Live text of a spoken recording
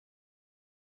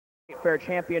Fair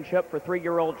Championship for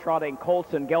 3-year-old trotting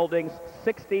colts and geldings,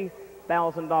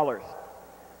 $60,000.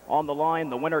 On the line,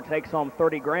 the winner takes home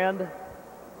 30 grand.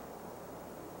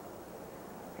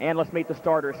 And let's meet the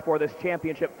starters for this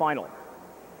championship final.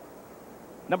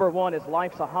 Number 1 is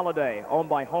Life's a Holiday, owned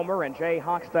by Homer and Jay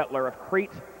Hochstetler of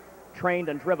Crete, trained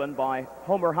and driven by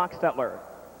Homer Hochstetler.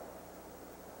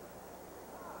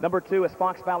 Number 2 is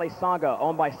Fox Valley Saga,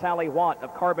 owned by Sally Watt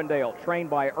of Carbondale, trained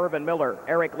by Irvin Miller,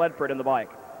 Eric Ledford in the bike.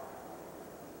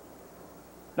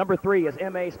 Number 3 is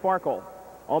M.A. Sparkle,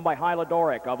 owned by Hyla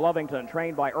Doric of Lovington,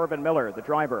 trained by Irvin Miller. The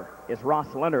driver is Ross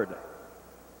Leonard.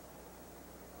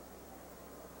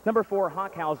 Number 4,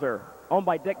 Hockhauser, owned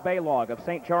by Dick Baylog of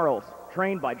St. Charles,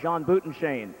 trained by John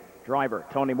Boutenshane. Driver,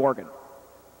 Tony Morgan.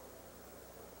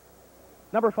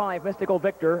 Number 5, Mystical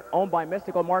Victor, owned by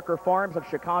Mystical Marker Farms of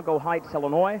Chicago Heights,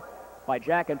 Illinois, by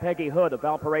Jack and Peggy Hood of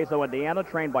Valparaiso, Indiana,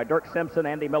 trained by Dirk Simpson,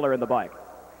 Andy Miller in the bike.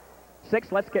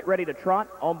 6, Let's Get Ready to Trot,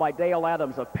 owned by Dale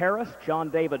Adams of Paris, John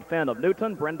David Finn of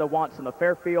Newton, Brenda Watson of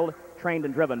Fairfield, trained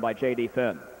and driven by J.D.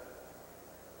 Finn.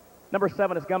 Number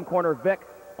 7 is Gum Corner Vic,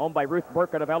 owned by Ruth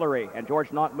Burkett of Ellery and George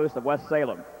Knockmoose of West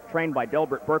Salem, trained by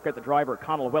Delbert Burkett, the driver,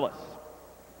 Connell Willis.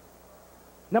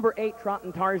 Number 8, Trot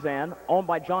and Tarzan, owned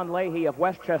by John Leahy of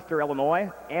Westchester, Illinois,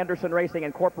 Anderson Racing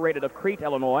Incorporated of Crete,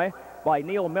 Illinois, by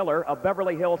Neil Miller of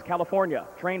Beverly Hills, California,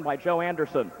 trained by Joe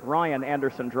Anderson. Ryan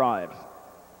Anderson drives.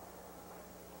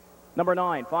 Number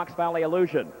 9, Fox Valley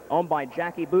Illusion, owned by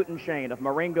Jackie Boutenshane of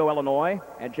Marengo, Illinois,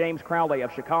 and James Crowley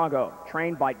of Chicago,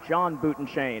 trained by John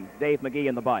Boutenshane, Dave McGee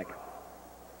in the bike.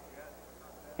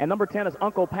 And number 10 is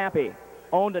Uncle Pappy,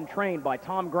 owned and trained by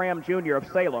Tom Graham Jr. of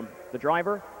Salem. The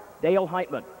driver, Dale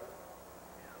Heitman.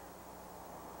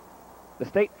 The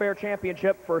State Fair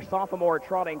Championship for sophomore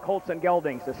trotting colts and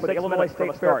geldings. The Illinois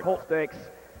State Fair Colt Stakes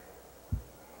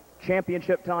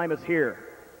championship time is here.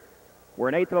 We're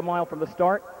an eighth of a mile from the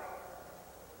start.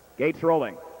 Gates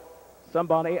rolling.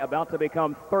 Somebody about to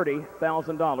become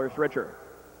 $30,000 richer.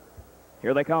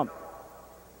 Here they come.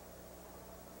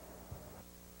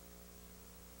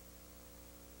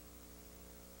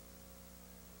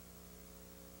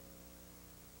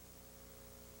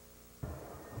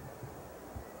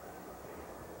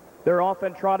 They're off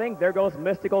and trotting. There goes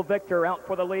Mystical Victor out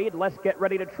for the lead. Let's Get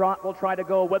Ready to Trot. We'll try to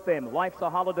go with him. Life's a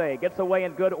Holiday gets away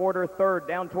in good order, third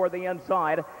down toward the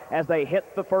inside as they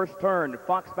hit the first turn.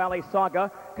 Fox Valley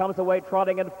Saga comes away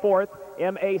trotting in fourth.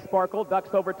 M.A. Sparkle ducks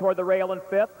over toward the rail in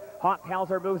fifth.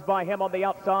 Hockhauser moves by him on the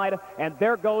outside, and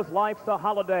there goes Life's a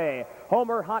Holiday.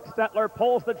 Homer Hochstetler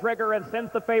pulls the trigger and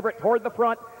sends the favorite toward the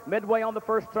front midway on the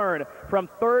first turn. From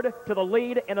third to the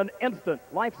lead in an instant.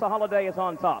 Life's a Holiday is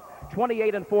on top.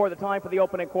 28-4 the time for the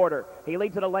opening quarter. He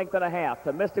leads at a length and a half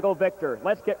to Mystical Victor.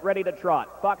 Let's Get Ready to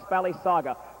Trot. Fox Valley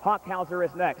Saga. Hockhauser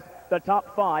is next. The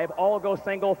top 5 all go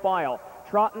single file.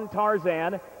 Trottin'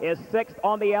 Tarzan is sixth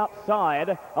on the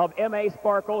outside of M.A.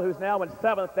 Sparkle, who's now in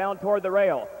seventh down toward the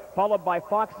rail. Followed by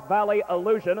Fox Valley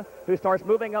Illusion, who starts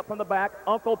moving up from the back.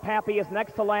 Uncle Pappy is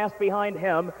next to last behind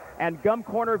him, and Gum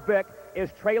Corner Vic is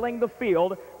trailing the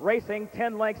field, racing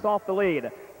 10 lengths off the lead.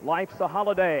 Life's a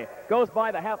Holiday goes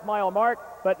by the half-mile mark,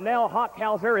 but now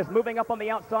Hockhauser is moving up on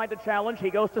the outside to challenge. He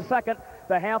goes to second,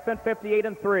 the half in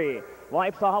 58-3.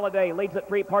 Life's a Holiday leads at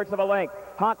 3 parts of a length.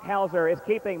 Hockhauser is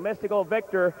keeping Mystical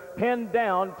Victor pinned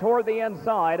down toward the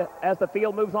inside as the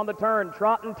field moves on the turn.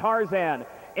 Trottin' Tarzan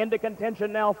into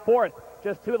contention now, fourth,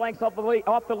 just 2 lengths off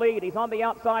the lead. He's on the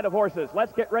outside of horses.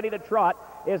 Let's Get Ready to Trot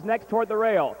is next toward the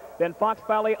rail. Then Fox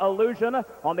Valley Illusion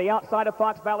on the outside of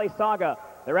Fox Valley Saga.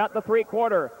 They're at the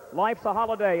 3/4. Life's a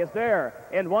Holiday is there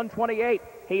in 1:28.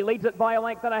 He leads it by a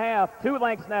length and a half. 2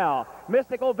 lengths now.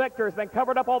 Mystical Victor has been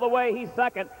covered up all the way. He's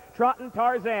second. Trottin'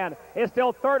 Tarzan is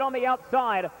still third on the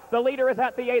outside. The leader is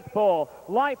at the 8th pole.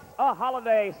 Life's a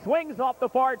Holiday swings off the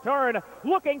far turn,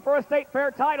 looking for a State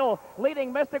Fair title,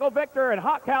 leading Mystical Victor and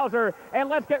Hockhauser. And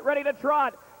Let's Get Ready to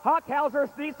Trot. Hockhauser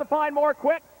needs to find more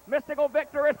quick. Mystical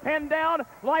Victor is pinned down.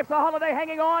 Life's a Holiday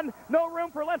hanging on. No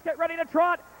room for Let's Get Ready to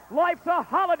Trot. Life's a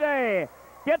Holiday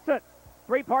gets it.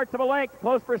 3 parts of a length.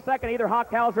 Close for second, either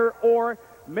Hockhauser or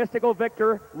Mystical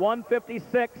Victor.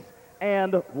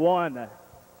 156-1.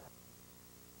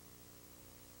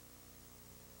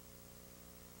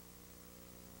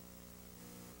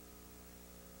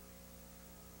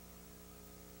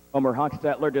 Homer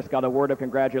Hochstetler just got a word of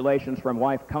congratulations from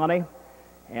wife Connie,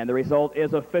 and the result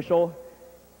is official.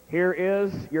 Here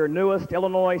is your newest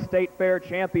Illinois State Fair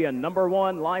champion, number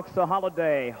 1, Life's a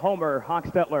Holiday, Homer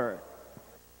Hochstetler.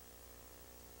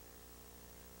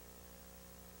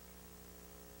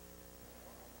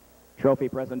 Trophy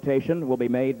presentation will be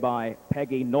made by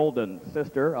Peggy Nolden,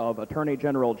 sister of Attorney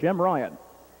General Jim Ryan.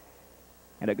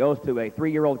 And it goes to a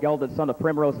 3-year-old gelded son of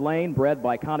Primrose Lane, bred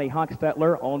by Connie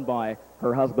Hochstetler, owned by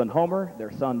her husband Homer,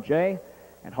 their son Jay.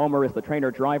 And Homer is the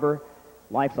trainer-driver.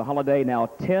 Life's a Holiday now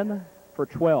 10 for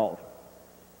 12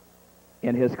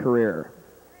 in his career.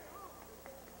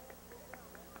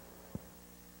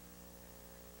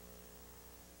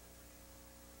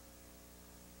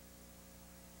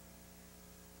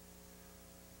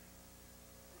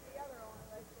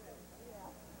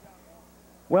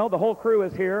 Well, the whole crew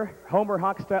is here. Homer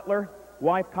Hochstetler,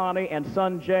 wife Connie, and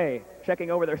son Jay,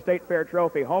 checking over their State Fair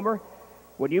trophy. Homer,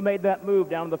 when you made that move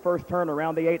down to the first turn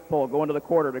around the 8th pole, going to the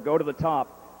quarter to go to the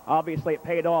top, obviously it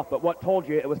paid off, but what told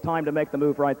you it was time to make the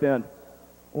move right then?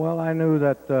 Well, I knew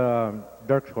that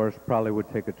Dirk's horse probably would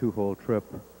take a 2-hole trip,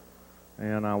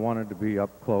 and I wanted to be up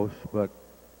close, but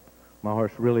my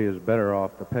horse really is better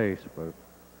off the pace, but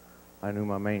I knew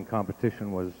my main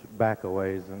competition was back a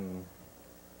ways, and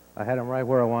I had him right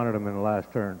where I wanted him in the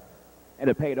last turn. And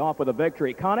it paid off with a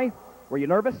victory. Connie, were you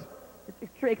nervous?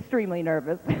 Extremely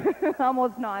nervous,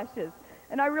 almost nauseous.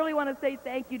 And I really want to say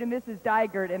thank you to Mrs.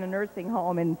 Dygert in a nursing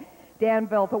home in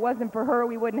Danville. If it wasn't for her,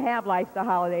 we wouldn't have Life's a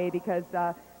Holiday, because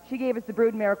she gave us the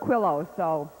broodmare Quillo,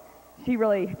 so she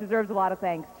really deserves a lot of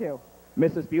thanks, too.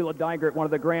 Mrs. Beulah Dygert, one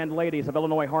of the grand ladies of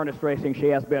Illinois harness racing. She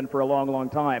has been for a long, long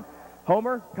time.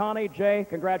 Homer, Connie, Jay,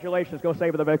 congratulations. Go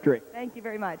savor the victory. Thank you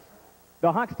very much.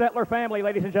 The Hochstetler family,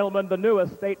 ladies and gentlemen, the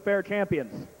newest State Fair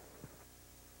champions.